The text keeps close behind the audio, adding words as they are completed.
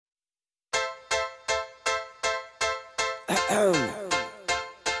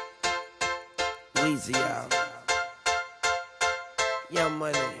Weezy out. Young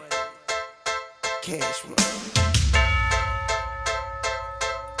Money. Cash Money.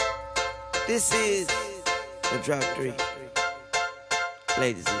 This is the Drought 3.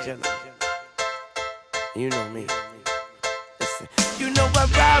 Ladies and gentlemen, you know me. Listen. You know I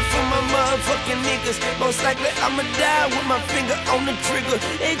ride for my motherfucking niggas. Most likely I'ma die with my finger on the trigger.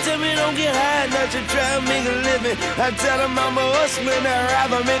 They tell me don't get high, not to try to make a living. I tell them I'm a hustler and I'd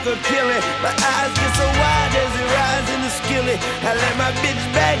rather make a killing. My eyes get so wide as it rides in the skillet. I let my bitch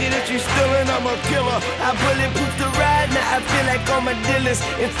bag it if she's stealing, I'm a killer. I bulletproof the ride, now I feel like I'm a dealers.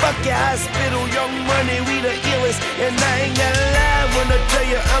 And fuck your hospital, Young Money, we the illest. And I ain't gotta lie when I tell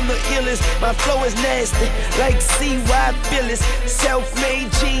you I'm the illest. My flow is nasty, like CY Phyllis. Self-made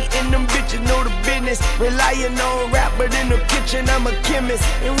G and them bitches know the business. Relying on rap, but in the kitchen I'm a chemist.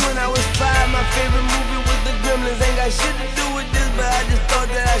 And when I was 5, my favorite movie was The Gremlins. Ain't got shit to do with this, but I just thought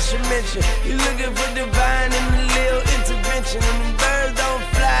that I should mention. You looking for divine and a little intervention. And them birds don't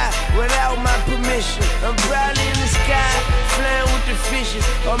fly without my permission. I'm probably in the sky, flying with the fishes.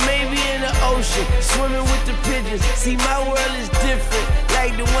 Or maybe in the ocean, swimming with the pigeons. See, my world is different,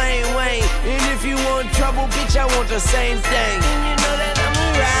 like the Wayne. And if you want trouble, bitch, I want the same thing. And you know that I'ma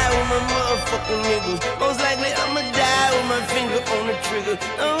ride with my motherfucking niggas. Most likely I'ma die with my finger on the trigger.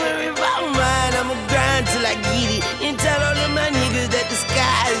 Don't worry about mine, I'ma grind till I get it. And tell all of my niggas that the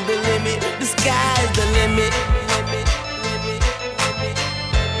sky's the limit. The sky's the limit.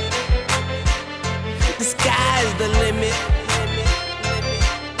 The sky's the limit.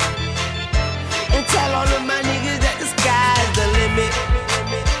 And tell all of my niggas that the sky's the limit.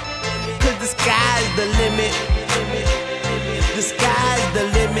 Cause the sky's the limit. The sky's the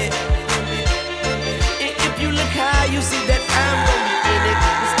limit. And if you look high, you see that I'm gonna be in it.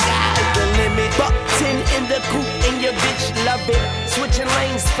 The sky's the limit. Buck 10 in the coupe and your bitch love it. Switching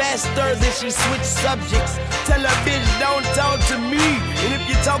lanes faster than she switch subjects. Tell her bitch don't talk to me. And if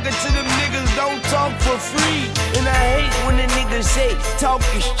you're talking to them niggas, don't talk for free. And I hate when the niggas say talk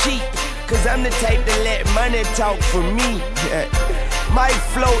is cheap. Cause I'm the type to let money talk for me. My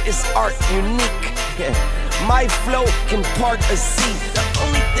flow is art unique. My flow can part a sea. The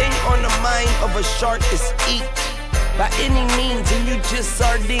only thing on the mind of a shark is eat. By any means, and you just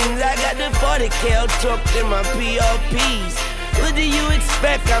sardines. I got the 40 cal tucked in my PRPs. What do you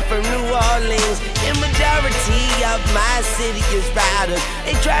expect? I'm from New Orleans. The majority of my city is riders.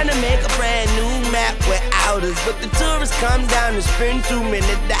 They trying to make a brand new map without us. But the tourists come down and spend too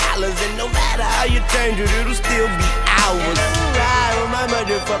many dollars. And no matter how you change it, it'll still be ours. I'ma ride with my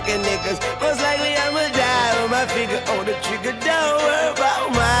motherfucking niggas. Most likely I'ma die with my finger on the trigger. Don't worry about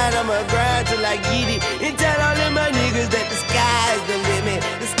mine, I'ma grind till I get it. And tell all of my niggas that the sky's the limit.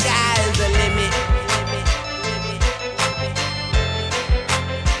 The sky's the limit.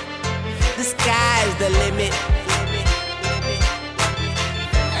 The sky's the limit.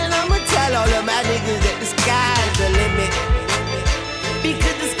 And I'ma tell all of my niggas that the sky's the limit.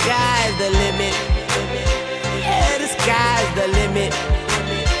 Because the sky's the limit. Yeah, the sky's the limit.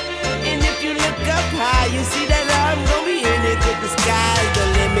 And if you look up high, you see that I'm gonna be in it. Cause the sky's the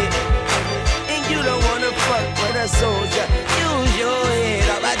limit. And you don't wanna fuck with a soldier. Use your head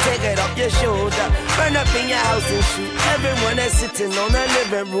up, I take it off your shoulder. Burn up in your house and shoot everyone that's sitting on the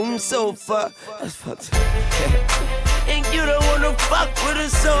living room sofa. That's fucked up. And you don't wanna fuck with a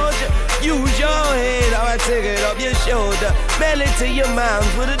soldier. Use your head up, I take it off your shoulder. Mail it to your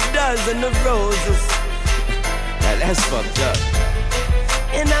moms with a dozen of roses. Now that's fucked up.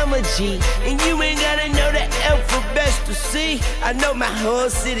 And I'm a G, and you ain't gotta know the alphabet to see. I know my whole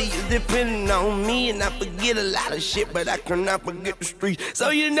city is depending on me, and I forget a lot of shit, but I cannot forget the streets. So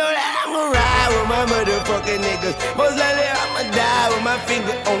you know that I'ma ride with my motherfucking niggas. Most likely I'ma die with my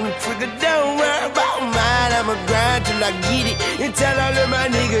finger on the trigger. Don't worry about mine, I'ma grind till I get it. And tell all of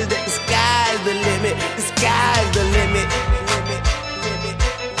my niggas that the sky's the limit. The sky's the limit.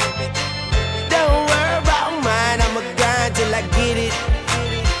 Don't worry about mine, I'ma grind till I get it.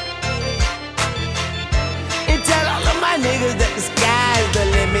 Niggas that the sky's the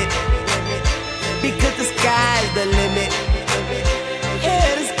limit. Because the sky's the limit.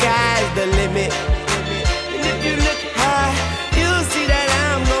 Yeah, the sky's the limit. And if you look high, you'll see that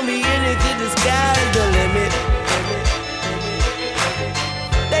I'm gonna be in it. Cause the sky's the limit.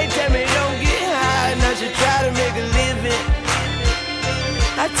 They tell me don't get high, and I should try to make a living.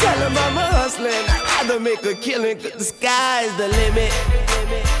 I tell them I'm a hustler and I'd rather make a killing. Cause the sky's the limit.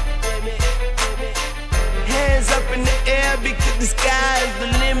 Hands up in the air because the sky's the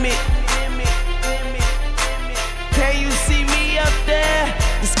limit. Can you see me up there?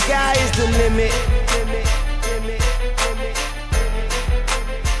 The sky is the limit.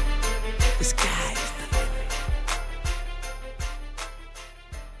 It's